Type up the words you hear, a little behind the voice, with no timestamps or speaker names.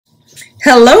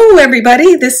Hello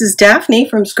everybody, this is Daphne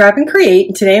from Scrap and Create,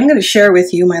 and today I'm going to share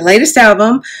with you my latest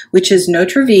album, which is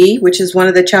Notre, which is one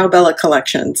of the Ciao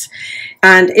collections.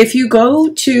 And if you go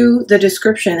to the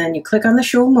description and you click on the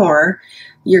show more,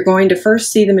 you're going to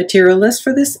first see the material list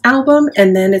for this album,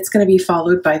 and then it's going to be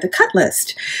followed by the cut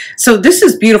list. So this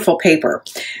is beautiful paper.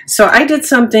 So I did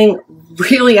something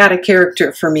really out of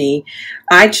character for me.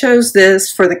 I chose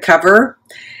this for the cover,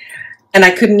 and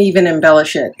I couldn't even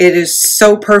embellish it. It is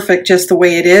so perfect just the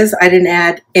way it is. I didn't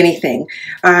add anything.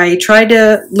 I tried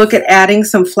to look at adding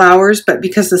some flowers, but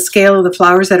because the scale of the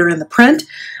flowers that are in the print,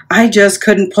 I just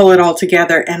couldn't pull it all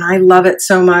together, and I love it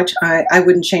so much, I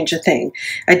wouldn't change a thing.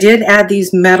 I did add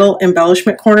these metal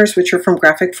embellishment corners, which are from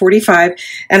Graphic 45,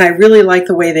 and I really like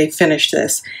the way they finished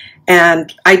this.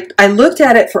 And I looked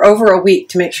at it for over a week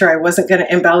to make sure I wasn't going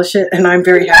to embellish it, and I'm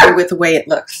very happy with the way it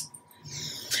looks.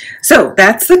 So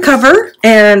that's the cover,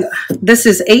 and this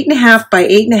is 8.5 by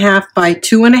 8.5 by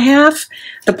 2.5.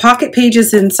 The pocket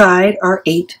pages inside are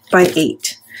 8 by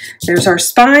 8. There's our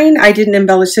spine. I didn't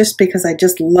embellish this because I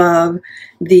just love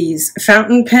these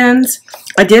fountain pens.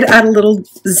 I did add a little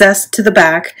zest to the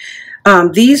back.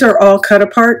 These are all cut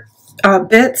apart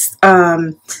bits.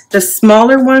 The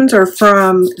smaller ones are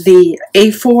from the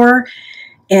A4,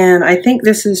 and I think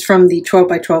this is from the 12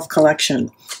 by 12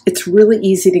 collection. It's really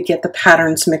easy to get the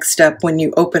patterns mixed up when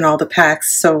you open all the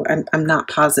packs, so I'm not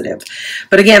positive.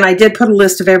 But again, I did put a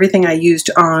list of everything I used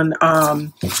on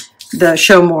the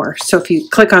show more, so if you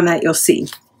click on that, you'll see.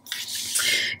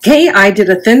 Okay, I did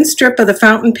a thin strip of the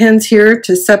fountain pens here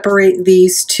to separate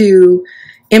these two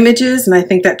images, and I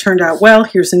think that turned out well.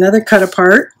 Here's another cut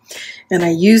apart, and I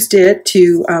used it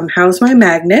to house my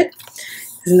magnet.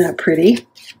 Isn't that pretty?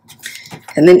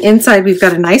 And then inside we've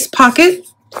got a nice pocket,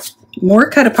 more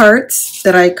cut aparts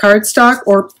that I cardstock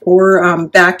or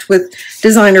backed with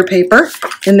designer paper.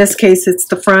 In this case, it's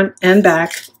the front and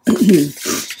back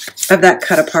of that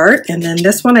cut apart. And then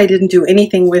this one I didn't do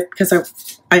anything with because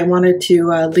I wanted to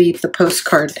leave the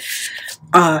postcard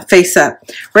face up.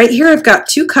 Right here I've got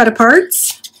two cut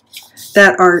aparts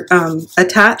that are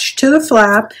attached to the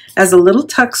flap as a little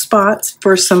tuck spots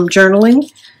for some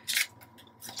journaling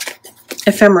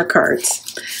ephemera cards.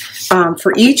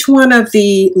 For each one of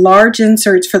the large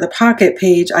inserts for the pocket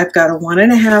page, I've got a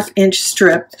 1.5 inch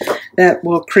strip that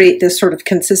will create this sort of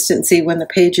consistency when the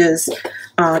pages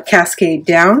cascade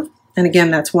down. And again,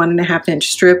 that's 1.5 inch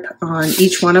strip on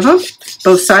each one of them,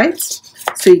 both sides.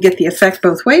 So you get the effect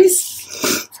both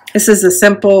ways. This is a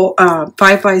simple 5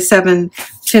 by 7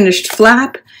 finished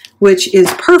flap, which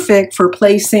is perfect for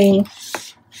placing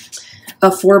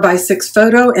a 4 by 6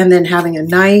 photo and then having a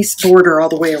nice border all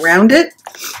the way around it.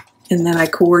 And then I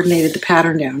coordinated the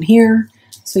pattern down here.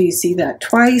 So you see that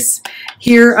twice.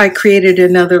 Here I created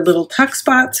another little tuck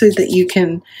spot so that you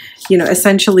can,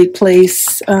 essentially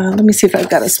place, let me see if I've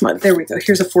got a smudge. There we go.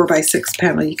 Here's a 4 by 6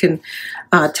 panel. You can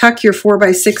tuck your 4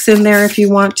 by 6 in there if you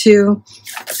want to.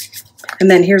 And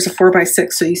then here's a 4 by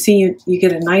 6. So you see you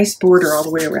get a nice border all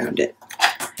the way around it.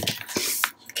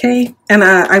 Okay, and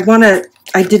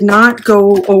I did not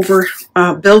go over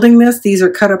building this. These are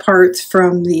cut aparts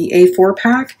from the A4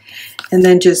 pack and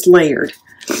then just layered.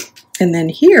 And then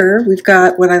here we've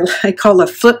got what I call a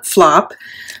flip-flop.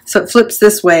 So it flips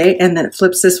this way and then it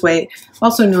flips this way,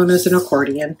 also known as an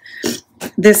accordion.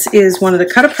 This is one of the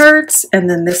cut aparts, and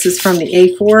then this is from the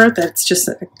A4. That's just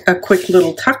a quick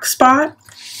little tuck spot.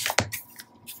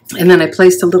 And then I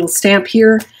placed a little stamp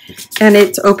here, and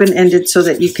it's open-ended so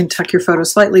that you can tuck your photo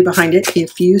slightly behind it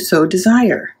if you so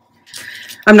desire.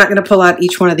 I'm not going to pull out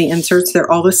each one of the inserts.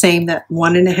 They're all the same, that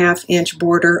 1.5 inch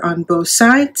border on both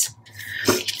sides.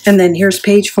 And then here's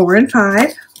page 4 and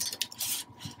 5.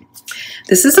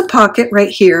 This is a pocket right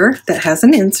here that has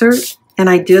an insert, and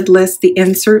I did list the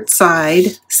insert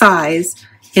size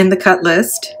in the cut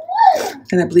list,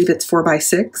 and I believe it's 4 by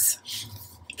 6.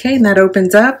 Okay, and that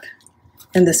opens up.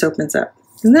 And this opens up.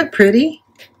 Isn't that pretty?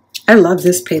 I love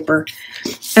this paper.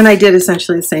 And I did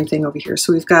essentially the same thing over here.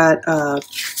 So we've got an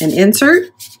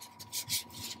insert.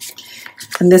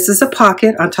 And this is a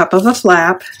pocket on top of a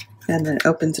flap. And then it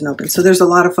opens and opens. So there's a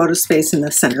lot of photo space in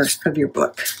the center of your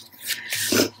book.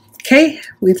 Okay,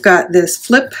 we've got this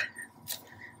flip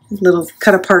little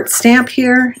cut apart stamp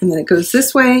here. And then it goes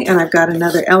this way. And I've got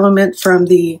another element from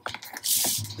the,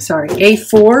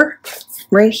 A4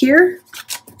 right here.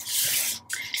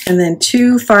 And then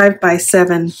two 5 by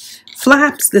 7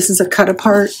 flaps. This is a cut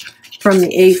apart from the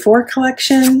A4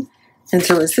 collection. And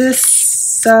so is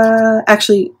this.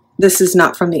 Actually, this is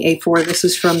not from the A4. This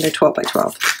is from the 12 by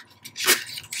 12.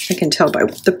 I can tell by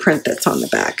the print that's on the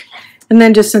back. And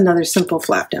then just another simple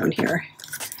flap down here.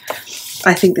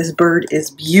 I think this bird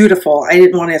is beautiful. I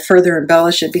didn't want to further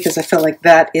embellish it because I felt like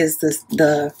that is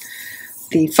the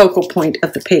focal point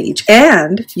of the page.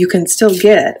 And you can still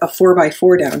get a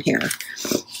 4x4 down here.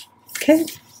 Okay.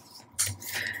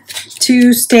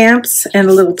 2 stamps and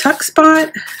a little tuck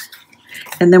spot.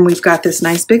 And then we've got this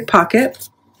nice big pocket.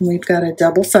 We've got a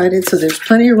double-sided, so there's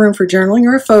plenty of room for journaling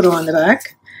or a photo on the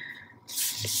back.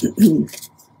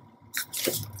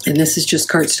 And this is just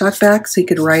cardstock back, so you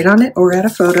could write on it or add a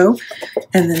photo.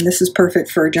 And then this is perfect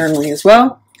for journaling as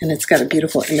well. And it's got a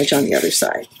beautiful image on the other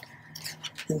side.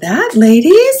 And that,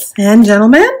 ladies and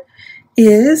gentlemen,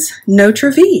 is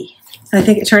Notre. I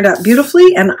think it turned out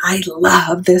beautifully, and I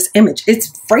love this image.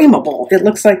 It's frameable. It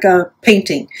looks like a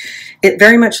painting. It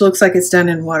very much looks like it's done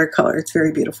in watercolor. It's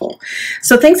very beautiful.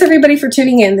 So thanks everybody for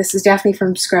tuning in. This is Daphne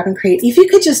from Scrap and Create. If you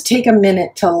could just take a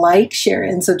minute to like, share,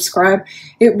 and subscribe,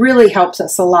 it really helps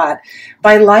us a lot.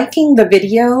 By liking the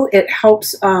video, it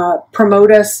helps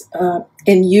promote us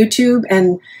in YouTube,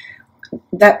 and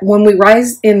that when we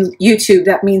rise in YouTube,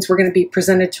 that means we're going to be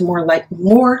presented to more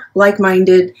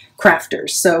like-minded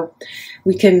crafters, so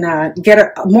we can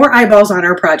get more eyeballs on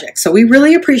our projects. So we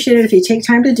really appreciate it if you take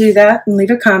time to do that and leave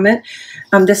a comment.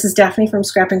 This is Daphne from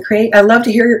Scrap and Create. I love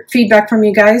to hear feedback from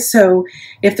you guys, so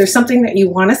if there's something that you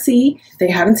want to see that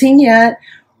you haven't seen yet,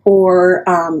 or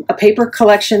a paper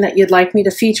collection that you'd like me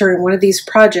to feature in one of these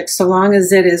projects, so long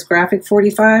as it is Graphic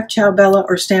 45, Ciao Bella,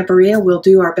 or Stamperia, we'll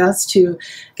do our best to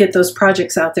get those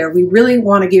projects out there. We really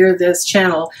want to gear this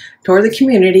channel toward the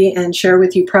community and share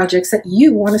with you projects that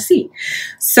you want to see.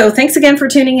 So thanks again for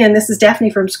tuning in. This is Daphne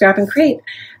from Scrap and Create.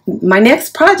 My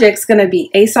next project's going to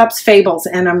be Aesop's Fables,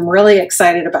 and I'm really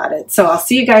excited about it. So I'll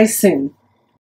see you guys soon.